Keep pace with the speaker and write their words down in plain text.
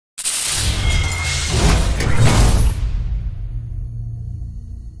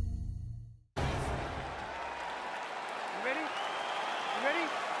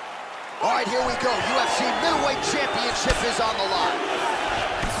life is on the line.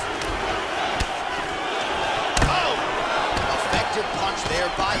 Oh! Effective punch there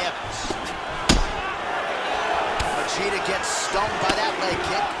by Evans. Machida gets stung by that leg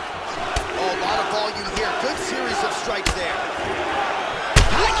kick. Oh, a lot of volume here. Good series of strikes there.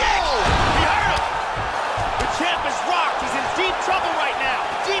 High kick! He hurt him! The champ is rocked. He's in deep trouble right now.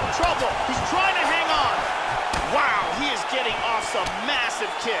 Deep trouble. He's trying to hang on. Wow, he is getting off some massive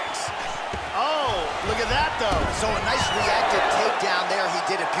kicks. Oh, look at that, though. So a nice reactive takedown there. He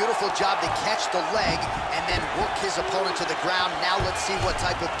did a beautiful job to catch the leg and then work his opponent to the ground. Now let's see what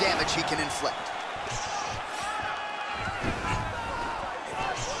type of damage he can inflict.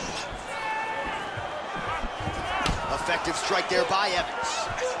 Effective strike there by Evans.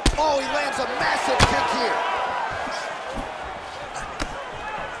 Oh, he lands a massive kick here.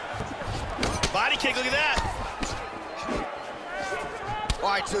 Body kick, look at that. All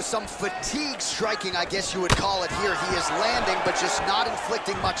right, so some fatigue striking, I guess you would call it here. He is landing, but just not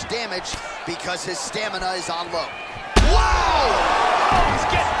inflicting much damage because his stamina is on low. Wow! Oh, he's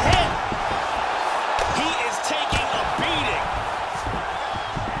getting hit. He is taking a beating.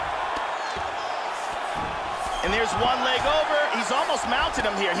 And there's one leg over. He's almost mounted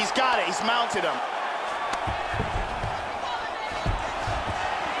him here. He's got it. He's mounted him.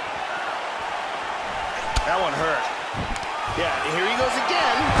 That one hurt. Yeah, here he goes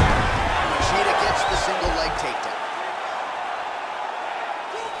again. Machida gets the single leg takedown.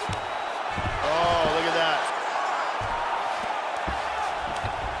 Oh, look at that.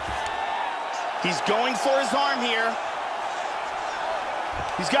 He's going for his arm here.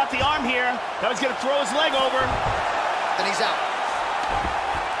 He's got the arm here. Now he's going to throw his leg over. And he's out.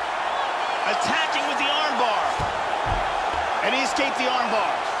 Attacking with the arm bar. And he escaped the arm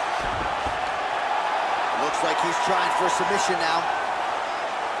bar. Looks like he's trying for a submission now.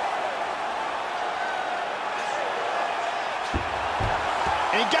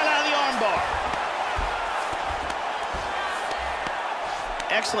 And he got out of the arm bar.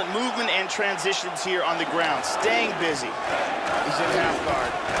 Excellent movement and transitions here on the ground. Staying busy. He's in half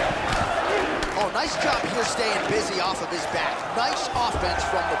guard. Oh, nice job here staying busy off of his back. Nice offense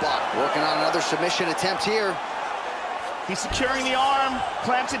from the bottom. Working on another submission attempt here. He's securing the arm,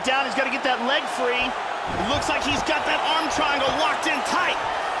 clamps it down. He's got to get that leg free. It looks like he's got that arm triangle locked in tight.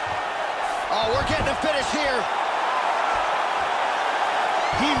 Oh, we're getting a finish here.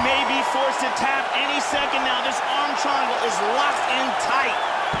 He may be forced to tap any second now. This arm triangle is locked in tight.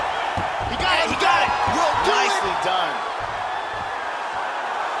 He got it, he got it. Nicely done.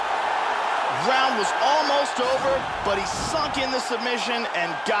 Round was almost over, but he sunk in the submission and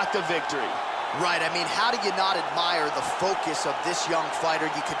got the victory. Right, I mean, how do you not admire the focus of this young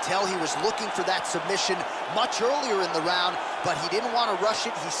fighter? You could tell he was looking for that submission much earlier in the round, but he didn't want to rush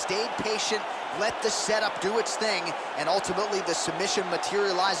it. He stayed patient, let the setup do its thing, and ultimately the submission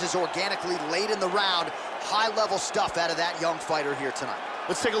materializes organically late in the round. High-level stuff out of that young fighter here tonight.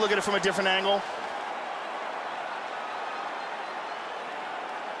 Let's take a look at it from a different angle.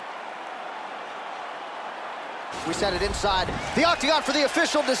 We set it inside the octagon for the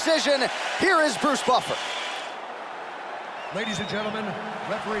official decision. Here is Bruce Buffer. Ladies and gentlemen,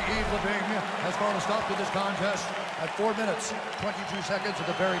 referee Yves Leving has called a stop to this contest at 4 minutes, 22 seconds of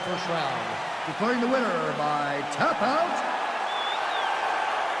the very first round, declaring the winner by tap out,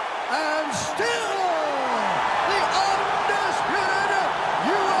 and still the